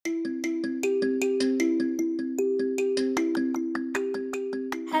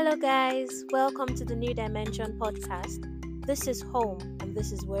guys, welcome to the New Dimension podcast. This is home and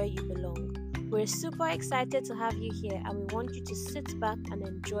this is where you belong. We're super excited to have you here and we want you to sit back and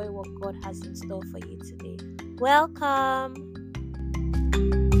enjoy what God has in store for you today. Welcome!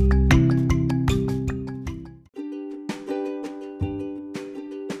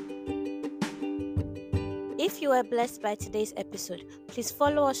 If you were blessed by today's episode, please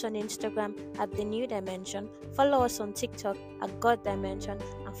follow us on Instagram at The New Dimension, follow us on TikTok at God Dimension,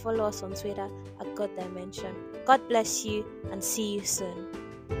 and follow us on Twitter at God Dimension. God bless you and see you soon.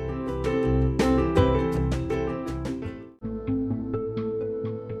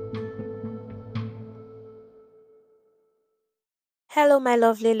 Hello, my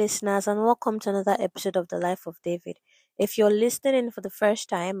lovely listeners, and welcome to another episode of The Life of David. If you're listening in for the first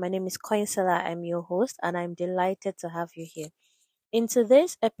time, my name is Coinsela. I'm your host, and I'm delighted to have you here. In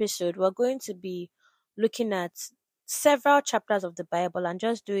today's episode, we're going to be looking at several chapters of the Bible and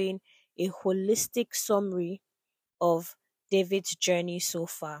just doing a holistic summary of David's journey so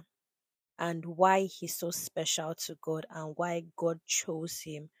far and why he's so special to God and why God chose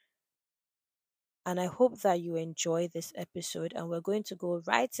him. And I hope that you enjoy this episode, and we're going to go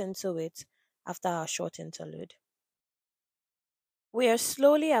right into it after our short interlude. We are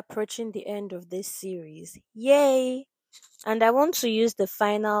slowly approaching the end of this series. Yay! And I want to use the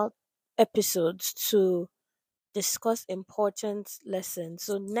final episodes to discuss important lessons.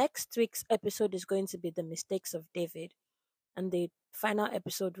 So next week's episode is going to be the mistakes of David, and the final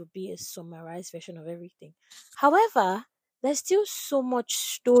episode will be a summarized version of everything. However, there's still so much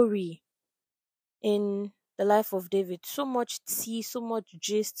story in the life of David, so much tea, so much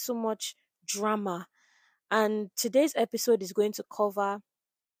gist, so much drama. And today's episode is going to cover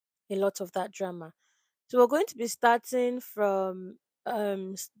a lot of that drama. So we're going to be starting from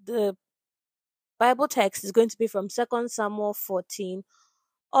the Bible text is going to be from 2 Samuel 14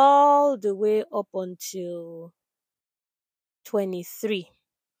 all the way up until 23.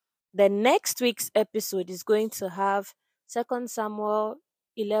 The next week's episode is going to have 2 Samuel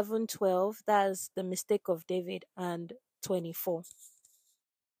 11:12, that's the mistake of David, and 24.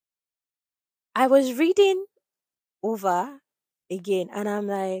 I was reading over again and I'm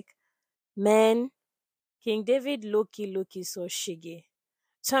like, man, King David Loki so shiggy.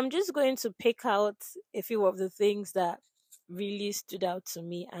 So I'm just going to pick out a few of the things that really stood out to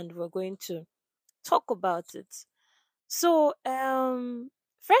me and we're going to talk about it. So,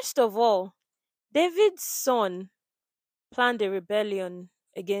 first of all, David's son planned a rebellion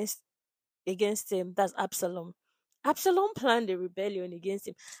against him. That's Absalom. Absalom planned a rebellion against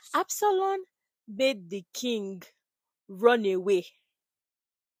him. Absalom made the king run away.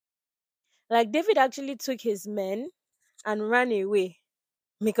 Like David actually took his men and ran away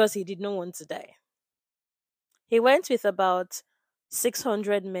because he did not want to die. He went with about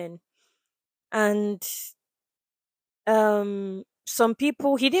 600 men, and some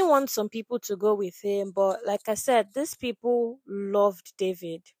people, he didn't want some people to go with him, but like I said, these people loved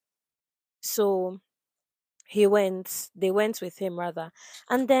David. So they went with him rather.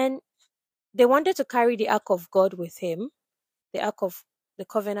 And then they wanted to carry the ark of God with him, the ark of the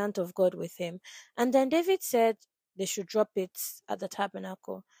covenant of God with him. And then David said they should drop it at the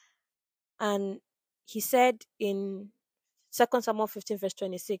tabernacle. And he said in 2 Samuel 15, verse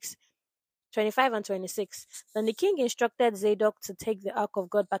 25 and 26, then the king instructed Zadok to take the ark of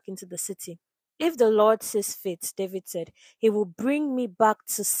God back into the city. If the Lord sees fit, David said, he will bring me back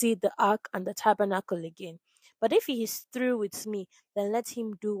to see the ark and the tabernacle again. But if he is through with me, then let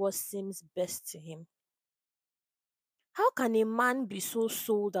him do what seems best to him. How can a man be so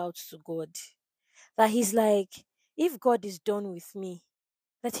sold out to God that he's like, if God is done with me,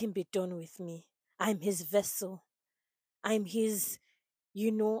 let him be done with me. I'm his vessel. I'm his,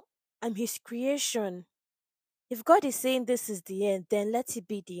 I'm his creation. If God is saying this is the end, then let it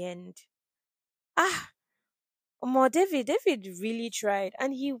be the end. David really tried,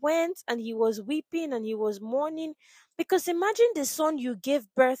 and he went and he was weeping and he was mourning, because imagine the son you gave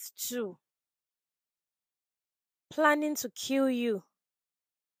birth to planning to kill you.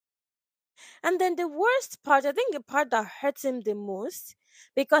 And then the worst part, I think the part that hurt him the most,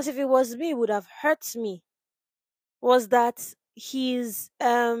 because if it was me, it would have hurt me, was that his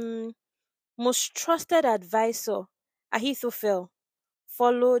most trusted advisor, Ahithophel,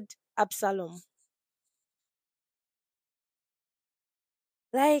 followed Absalom.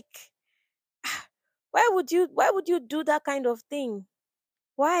 Like, why would you do that kind of thing?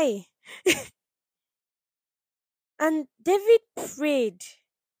 Why? And David prayed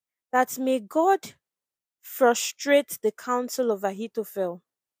that may God frustrate the counsel of Ahithophel.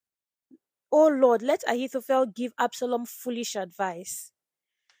 Oh Lord, let Ahithophel give Absalom foolish advice.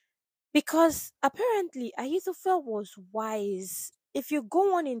 Because apparently Ahithophel was wise. If you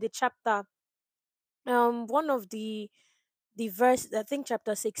go on in the chapter, one of the verse, I think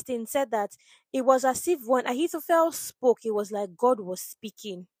chapter 16, said that it was as if when Ahithophel spoke, it was like God was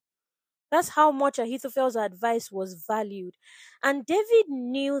speaking. That's how much Ahithophel's advice was valued. And David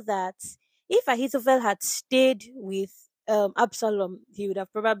knew that if Ahithophel had stayed with Absalom, he would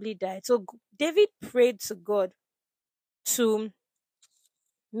have probably died. So David prayed to God to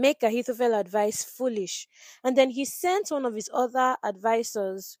make Ahithophel advice foolish. And then he sent one of his other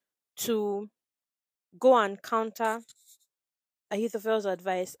advisors to go and counter Ahithophel's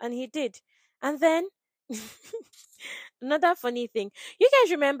advice. And he did. And then another funny thing. You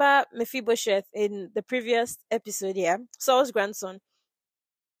guys remember Mephibosheth in the previous episode, yeah? Saul's grandson.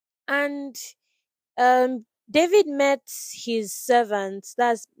 And David met his servant,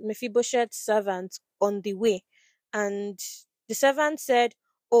 that's Mephibosheth's servant, on the way. And the servant said,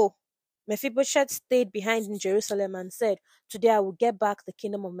 "Oh, Mephibosheth stayed behind in Jerusalem and said, 'Today I will get back the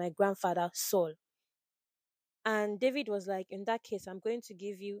kingdom of my grandfather Saul.'" And David was like, "In that case, I'm going to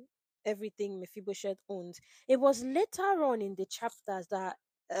give you everything Mephibosheth owns." It was later on in the chapters that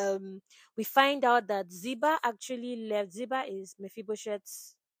we find out that Ziba actually left. Ziba is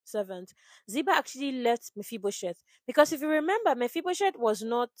Mephibosheth's servant. Ziba actually left Mephibosheth because if you remember, Mephibosheth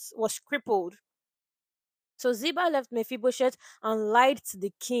was crippled. So Ziba left Mephibosheth and lied to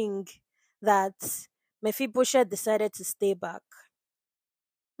the king that Mephibosheth decided to stay back.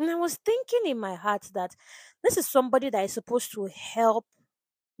 And I was thinking in my heart that this is somebody that is supposed to help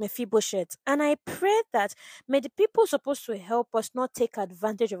Mephibosheth. And I pray that may the people supposed to help us not take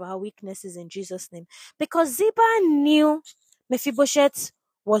advantage of our weaknesses in Jesus' name. Because Ziba knew Mephibosheth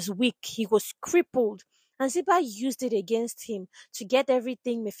was weak, he was crippled. And Ziba used it against him to get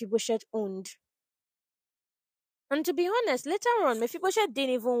everything Mephibosheth owned. And to be honest, later on, Mephibosheth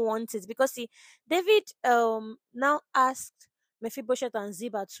didn't even want it because see, David now asked Mephibosheth and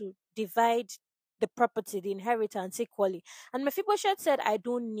Ziba to divide the property, the inheritance equally. And Mephibosheth said, "I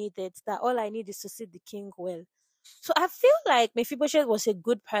don't need it, that all I need is to see the king well." So I feel like Mephibosheth was a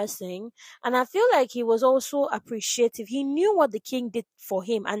good person, and I feel like he was also appreciative. He knew what the king did for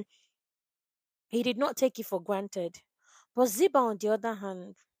him, and he did not take it for granted. But Ziba, on the other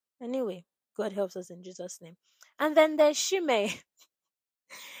hand, anyway, God helps us in Jesus' name. And then there's Shimei.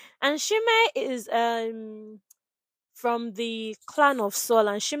 And Shimei is from the clan of Saul.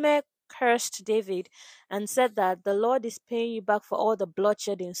 And Shimei cursed David and said that the Lord is paying you back for all the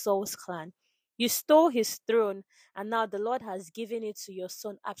bloodshed in Saul's clan. You stole his throne, and now the Lord has given it to your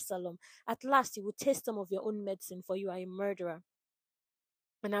son Absalom. At last, you will taste some of your own medicine, for you are a murderer.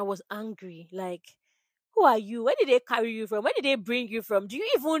 And I was angry. Like, who are you? Where did they carry you from? Where did they bring you from? Do you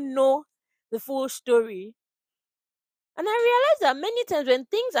even know the full story? And I realized that many times when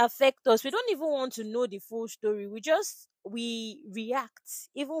things affect us, we don't even want to know the full story. We react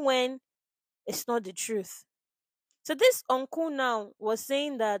even when it's not the truth. So this uncle now was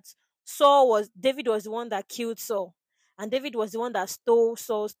saying that David was the one that killed Saul. And David was the one that stole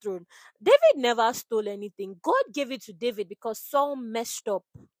Saul's throne. David never stole anything. God gave it to David because Saul messed up.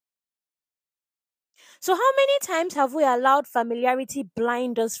 So how many times have we allowed familiarity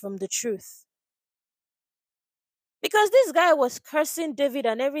blind us from the truth? Because this guy was cursing David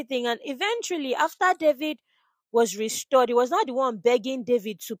and everything, and eventually, after David was restored, he was not the one begging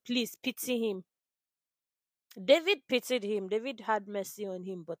David to please pity him. David pitied him. David had mercy on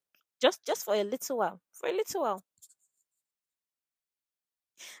him, but just for a little while. For a little while.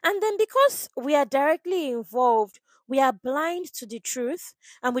 And then because we are directly involved, we are blind to the truth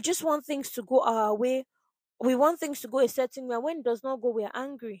and we just want things to go our way. We want things to go a certain way. When it does not go, we are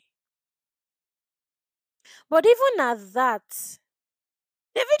angry. But even at that,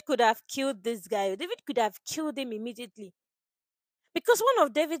 David could have killed this guy. David could have killed him immediately. Because one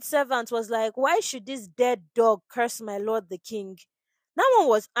of David's servants was like, "Why should this dead dog curse my lord the king?" That one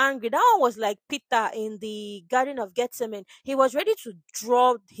was angry. That one was like Peter in the Garden of Gethsemane. He was ready to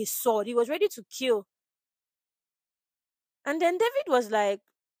draw his sword. He was ready to kill. And then David was like,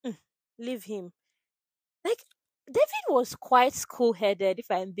 "Mm, leave him." Like, David was quite cool headed, if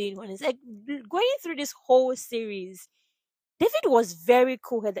I'm being honest. Like, going through this whole series, David was very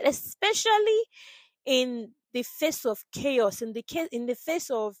cool headed, especially in the face of chaos, in the face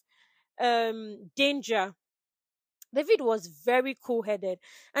of danger. David was very cool headed.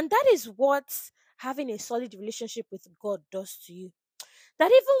 And that is what having a solid relationship with God does to you.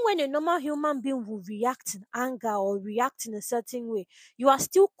 That even when a normal human being will react in anger or react in a certain way, you are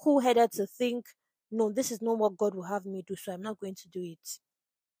still cool headed to think, no, this is not what God will have me do, so I'm not going to do it.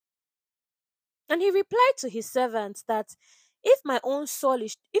 And he replied to his servants that if my own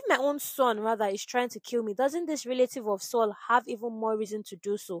son rather is trying to kill me, doesn't this relative of Saul have even more reason to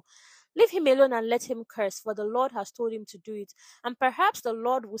do so? Leave him alone and let him curse, for the Lord has told him to do it. And perhaps the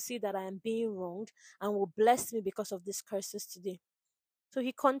Lord will see that I am being wronged and will bless me because of these curses today. So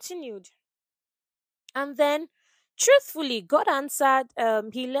he continued. And then, truthfully, God answered.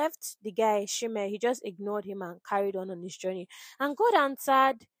 He left the guy, Shimei. He just ignored him and carried on his journey. And God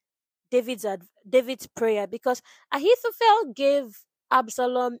answered David's prayer because Ahithophel gave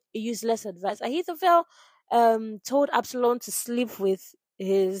Absalom useless advice. Ahithophel told Absalom to sleep with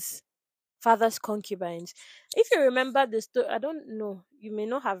his father's concubines. If you remember the story, I don't know, you may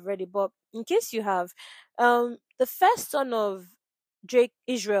not have read it, but in case you have, the first son of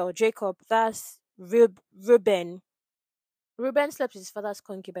Jacob, that's Reuben. Reuben slept with his father's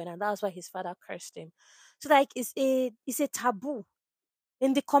concubine, and that's why his father cursed him. So, like, it's a taboo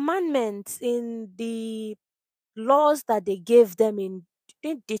in the commandments, in the laws that they gave them in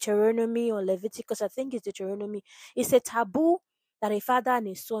Deuteronomy or Leviticus. I think it's Deuteronomy. It's a taboo that a father and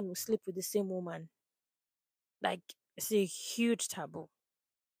a son will sleep with the same woman. Like, it's a huge taboo.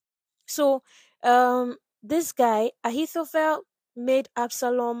 So, this guy Ahithophel made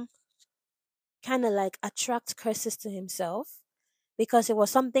Absalom kind of like attract curses to himself because it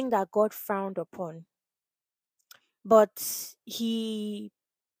was something that God frowned upon. But he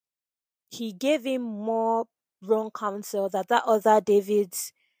gave him more wrong counsel that other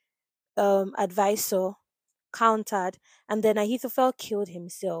David's advisor countered, and then Ahithophel killed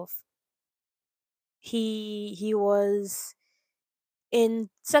himself. He was in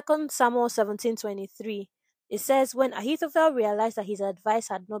 2 Samuel 17:23. It says, when Ahithophel realized that his advice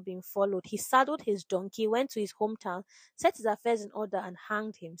had not been followed, he saddled his donkey, went to his hometown, set his affairs in order, and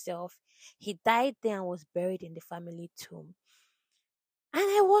hanged himself. He died there and was buried in the family tomb. And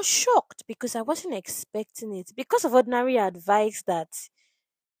I was shocked because I wasn't expecting it. Because of ordinary advice that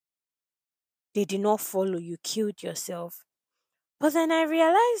they did not follow, you killed yourself. But then I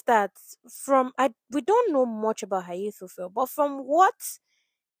realized that we don't know much about Ahithophel, but from what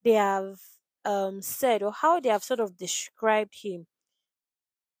they have said or how they have sort of described him,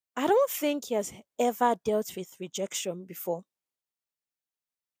 I don't think he has ever dealt with rejection before.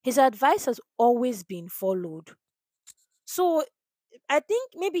 His advice has always been followed. So I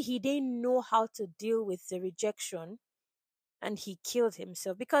think maybe he didn't know how to deal with the rejection and he killed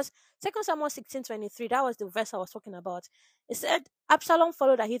himself because 2 Samuel 16:23, that was the verse I was talking about. It said Absalom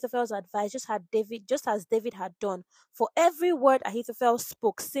followed Ahithophel's advice just as David had done. For every word Ahithophel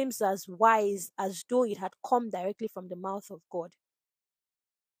spoke seems as wise as though it had come directly from the mouth of God.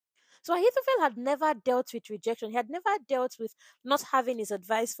 So Ahithophel had never dealt with rejection. He had never dealt with not having his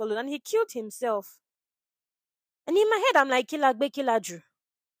advice followed, and he killed himself. And in my head, I'm like, Kilagbe Kilaju.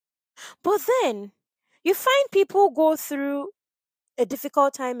 But then you find people go through a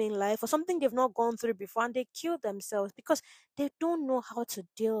difficult time in life or something they've not gone through before and they kill themselves because they don't know how to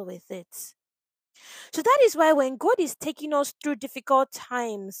deal with it. So that is why when God is taking us through difficult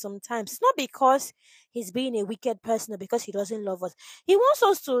times, sometimes it's not because He's being a wicked person or because He doesn't love us. He wants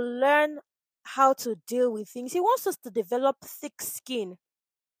us to learn how to deal with things. He wants us to develop thick skin.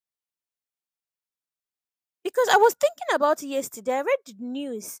 Because I was thinking about it yesterday. I read the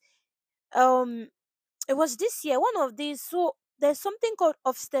news. Um, it was this year. One of these. So there's something called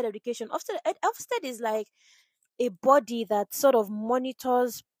Ofsted education. Ofsted is like a body that sort of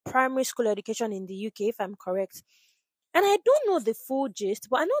monitors primary school education in the UK, if I'm correct. And I don't know the full gist,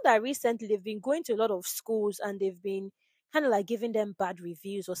 but I know that recently they've been going to a lot of schools and they've been kind of like giving them bad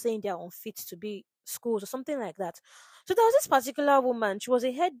reviews or saying they're unfit to be schools or something like that. So there was this particular woman, she was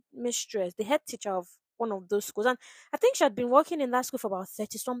a head mistress, the head teacher of one of those schools. And I think she had been working in that school for about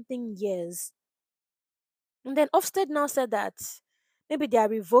 30 something years. And then Ofsted now said that maybe they are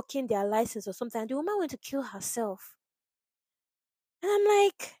revoking their license or something. And the woman went to kill herself. And I'm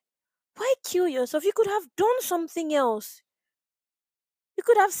like, why kill yourself? You could have done something else. You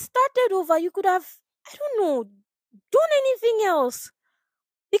could have started over. You could have, I don't know, done anything else.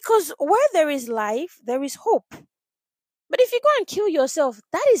 Because where there is life, there is hope. But if you go and kill yourself,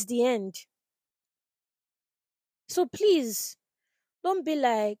 that is the end. So please, don't be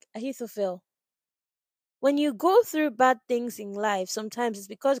like Ahithophel. When you go through bad things in life, sometimes it's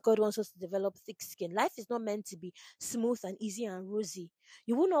because God wants us to develop thick skin. Life is not meant to be smooth and easy and rosy.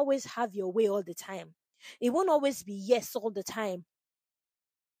 You won't always have your way all the time. It won't always be yes all the time.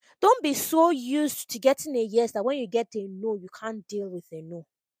 Don't be so used to getting a yes that when you get a no, you can't deal with a no.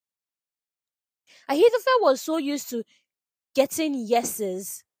 Ahithophel was so used to getting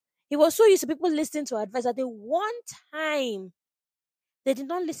yeses. He was so used to people listening to advice that the one time they did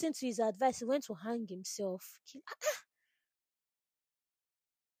not listen to his advice, he went to hang himself.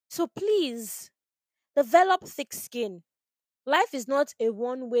 So please develop thick skin. Life is not a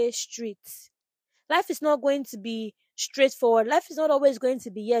one-way street. Life is not going to be straightforward. Life is not always going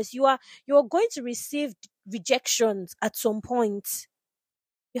to be yes. You're going to receive rejections at some point.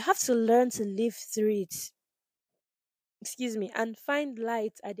 You have to learn to live through it. Excuse me, and find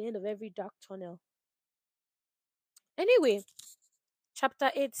light at the end of every dark tunnel. Anyway,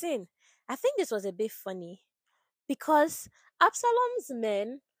 chapter 18. I think this was a bit funny because Absalom's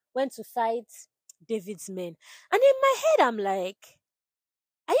men went to fight David's men. And in my head, I'm like,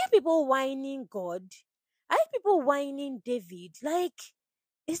 are you people whining God? Are you people whining David? Like,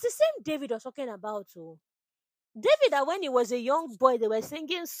 it's the same David we're talking about. Oh. David, that when he was a young boy, they were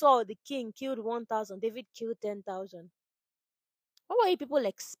singing Saul the king killed 1,000, David killed 10,000. What were you people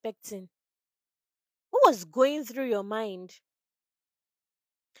expecting? What was going through your mind?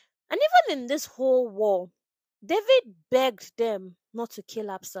 And even in this whole war, David begged them not to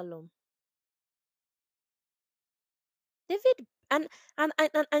kill Absalom. David and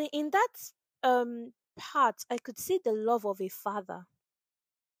in that part, I could see the love of a father.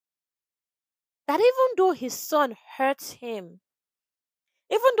 That even though his son hurt him,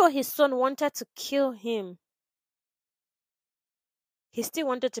 even though his son wanted to kill him, he still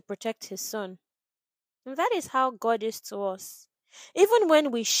wanted to protect his son. And that is how God is to us. Even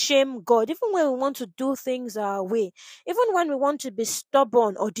when we shame God, even when we want to do things our way, even when we want to be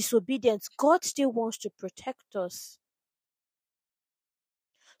stubborn or disobedient, God still wants to protect us.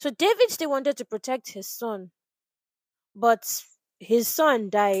 So David still wanted to protect his son, but his son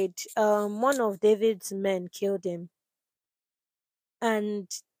died. One of David's men killed him. And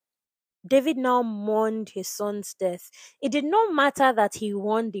David now mourned his son's death. It did not matter that he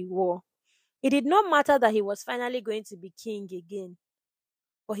won the war. It did not matter that he was finally going to be king again.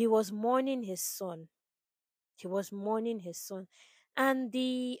 But he was mourning his son. He was mourning his son. And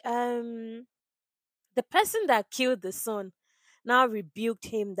the person that killed the son now rebuked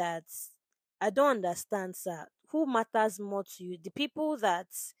him that I don't understand, sir. Who matters more to you? The people that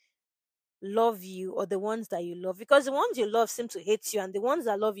love you or the ones that you love? Because the ones you love seem to hate you, and the ones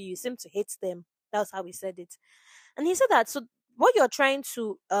that love you, you seem to hate them. That's how he said it. And he said that so what you're trying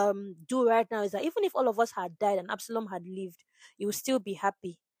to do right now is that even if all of us had died and Absalom had lived, you would still be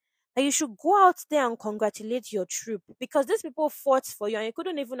happy. That you should go out there and congratulate your troop because these people fought for you and you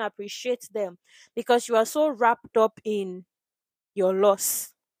couldn't even appreciate them because you are so wrapped up in your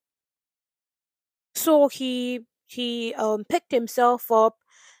loss. So he picked himself up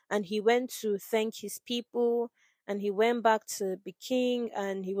and he went to thank his people and he went back to the king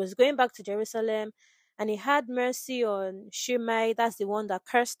and he was going back to Jerusalem and he had mercy on Shimei, that's the one that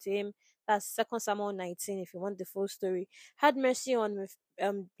cursed him. That's Second Samuel 19 if you want the full story. Had mercy on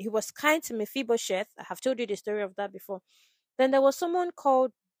he was kind to Mephibosheth. I have told you the story of that before. Then there was someone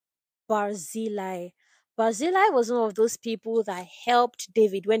called Barzillai. Barzillai was one of those people that helped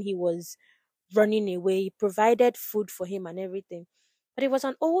David when he was running away. He provided food for him and everything. But he was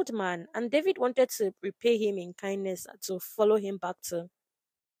an old man, and David wanted to repay him in kindness to follow him back to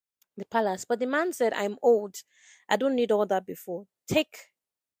the palace. But the man said, I'm old. I don't need all that before. Take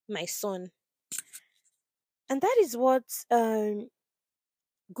my son. And that is what having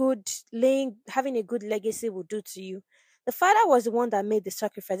a good legacy will do to you. The father was the one that made the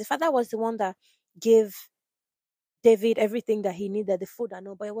sacrifice. The father was the one that gave David everything that he needed, the food and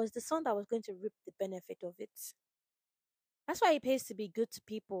all, but it was the son that was going to reap the benefit of it. That's why it pays to be good to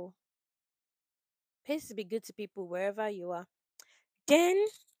people. It pays to be good to people wherever you are. Then,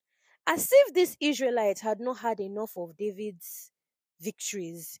 as if these Israelites had not had enough of David's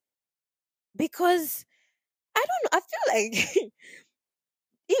victories, because I don't know, I feel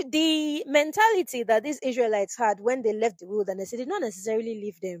like the mentality that these Israelites had when they left the wilderness, it did not necessarily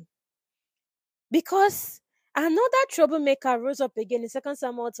leave them. Because another troublemaker rose up again in 2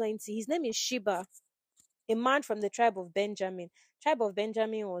 Samuel 20. His name is Sheba, a man from the tribe of Benjamin. Tribe of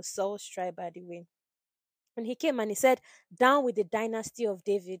Benjamin was Saul's tribe, by the way. And he came and he said, down with the dynasty of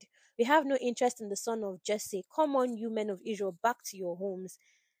David. We have no interest in the son of Jesse. Come on, you men of Israel, back to your homes.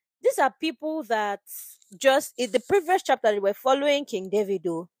 These are people that just in the previous chapter they were following King David,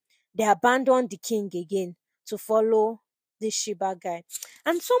 though. They abandoned the king again to follow this Sheba guy.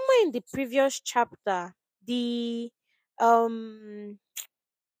 And somewhere in the previous chapter, the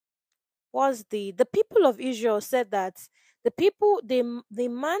was the people of Israel said that the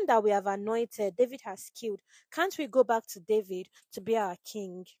man that we have anointed David has killed, can't we go back to David to be our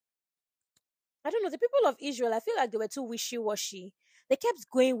king? I don't know, the people of Israel, I feel like they were too wishy-washy. They kept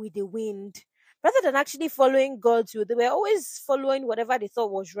going with the wind rather than actually following God's will. They were always following whatever they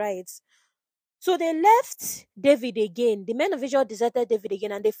thought was right. So they left David again. The men of Israel deserted David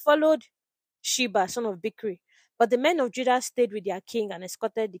again and they followed Sheba, son of Bikri. But the men of Judah stayed with their king and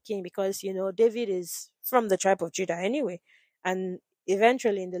escorted the king because, David is from the tribe of Judah anyway. And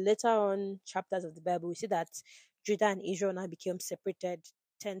eventually, in the later on chapters of the Bible, we see that Judah and Israel now became separated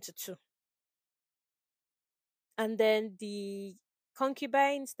 10 to 2. And then the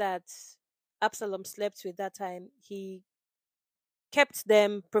concubines that Absalom slept with that time, he kept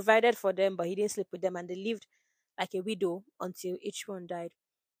them, provided for them, but he didn't sleep with them, and they lived like a widow until each one died.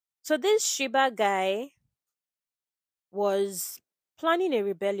 So this Sheba guy was planning a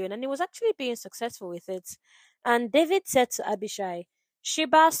rebellion and he was actually being successful with it. And David said to Abishai,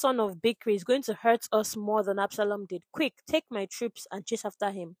 Sheba, son of Bikri, is going to hurt us more than Absalom did. Quick, take my troops and chase after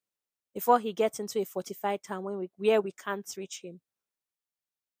him before he gets into a fortified town where we can't reach him.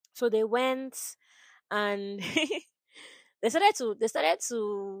 So they went and they started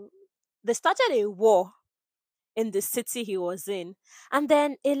a war in the city he was in. And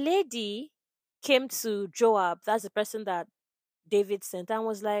then a lady came to Joab, that's the person that David sent, and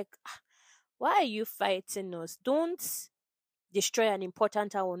was like, "Ah, why are you fighting us? Don't destroy an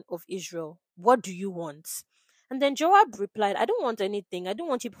important town of Israel. What do you want?" And then Joab replied, I don't want anything. I don't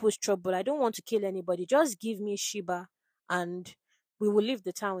want you people's trouble. I don't want to kill anybody. Just give me Sheba and we will leave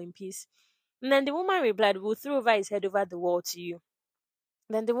the town in peace. And then the woman replied, we'll throw over his head over the wall to you.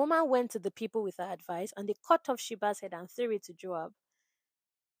 Then the woman went to the people with her advice and they cut off Sheba's head and threw it to Joab.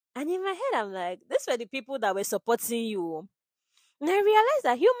 And in my head, I'm like, these were the people that were supporting you. And I realized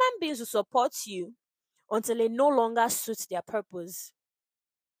that human beings will support you until it no longer suits their purpose.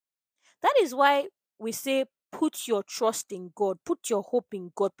 That is why we say put your trust in God, put your hope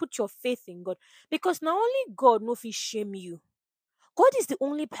in God, put your faith in God. Because not only God no fit shame you. God is the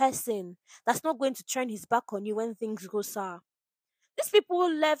only person that's not going to turn his back on you when things go sour. These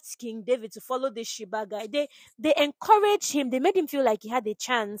people left King David to follow this Sheba guy. They encouraged him, they made him feel like he had a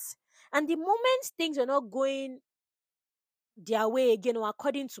chance. And the moment things were not going their way again or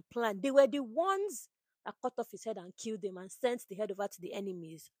according to plan, they were the ones that cut off his head and killed him and sent the head over to the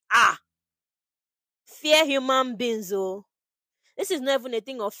enemies. Ah, fear human beings, oh. This is not even a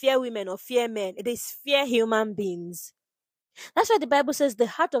thing of fear women or fear men. It is fear human beings. That's why the Bible says the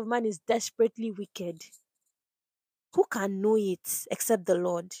heart of man is desperately wicked. Who can know it except the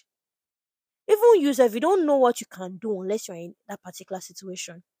Lord? Even you, if you don't know what you can do unless you're in that particular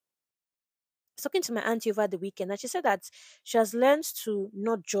situation. I was talking to my auntie over the weekend and she said that she has learned to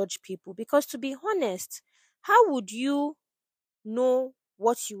not judge people because, to be honest, how would you know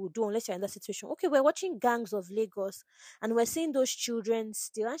what you would do unless you're in that situation? Okay, we're watching Gangs of Lagos and we're seeing those children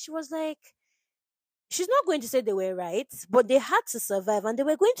still. And she was like, she's not going to say they were right, but they had to survive and they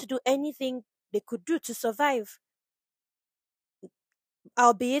were going to do anything they could do to survive,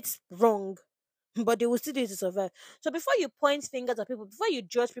 albeit wrong. But they will still do it to survive. So before you point fingers at people, before you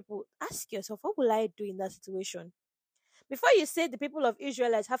judge people, ask yourself, what will I do in that situation? Before you say the people of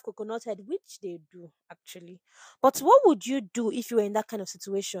Israelites have coconut head, which they do actually. But what would you do if you were in that kind of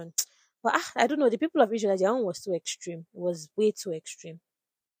situation? But I don't know. The people of Israel, their own was too extreme. It was way too extreme.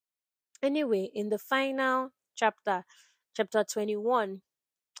 Anyway, in the final chapter, chapter 21,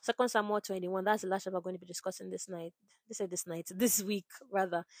 Second Samuel 21, that's the last chapter we're going to be discussing this week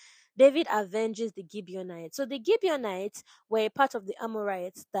rather. David avenges the Gibeonites. So the Gibeonites were a part of the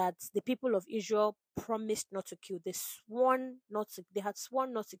Amorites that the people of Israel promised not to kill. They had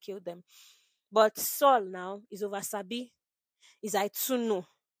sworn not to kill them. But Saul now is over Sabi, is Aituno,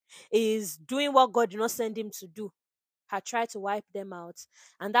 is doing what God did not send him to do. Had tried to wipe them out.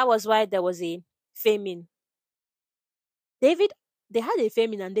 And that was why there was a famine. David, they had a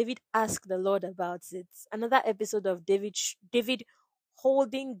famine and David asked the Lord about it. Another episode of David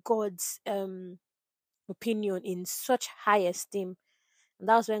holding God's opinion in such high esteem. And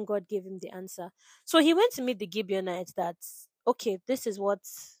that was when God gave him the answer. So he went to meet the Gibeonites that, okay, this is what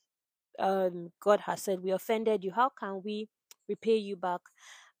God has said. We offended you. How can we repay you back?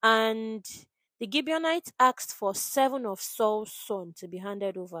 And the Gibeonites asked for 7 of Saul's sons to be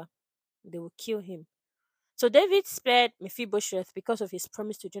handed over. They will kill him. So David spared Mephibosheth because of his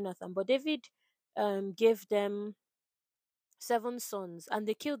promise to Jonathan, but David gave them 7 sons and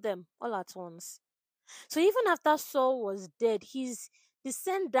they killed them all at once. So even after Saul was dead, his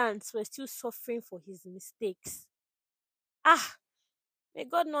descendants were still suffering for his mistakes. Ah, may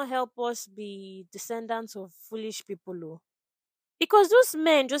God not help us be descendants of foolish people, oh. Because those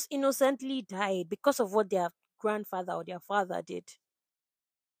men just innocently died because of what their grandfather or their father did.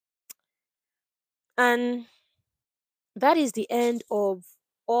 And that is the end of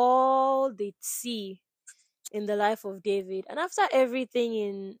all the tea in the life of David. And after everything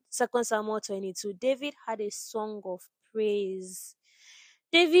in 2 Samuel 22, David had a song of praise.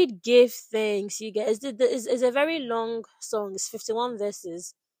 David gave thanks. You guys, it's a very long song. It's 51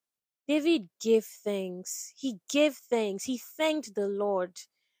 verses. David gave thanks. He gave thanks. He thanked the Lord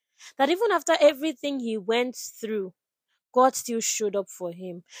that even after everything he went through, God still showed up for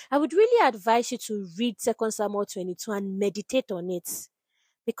him. I would really advise you to read 2 Samuel 22 and meditate on it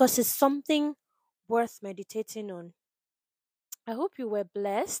because it's something worth meditating on. I hope you were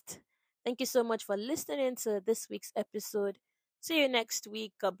blessed. Thank you so much for listening to this week's episode. See you next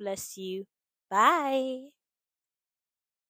week. God bless you. Bye.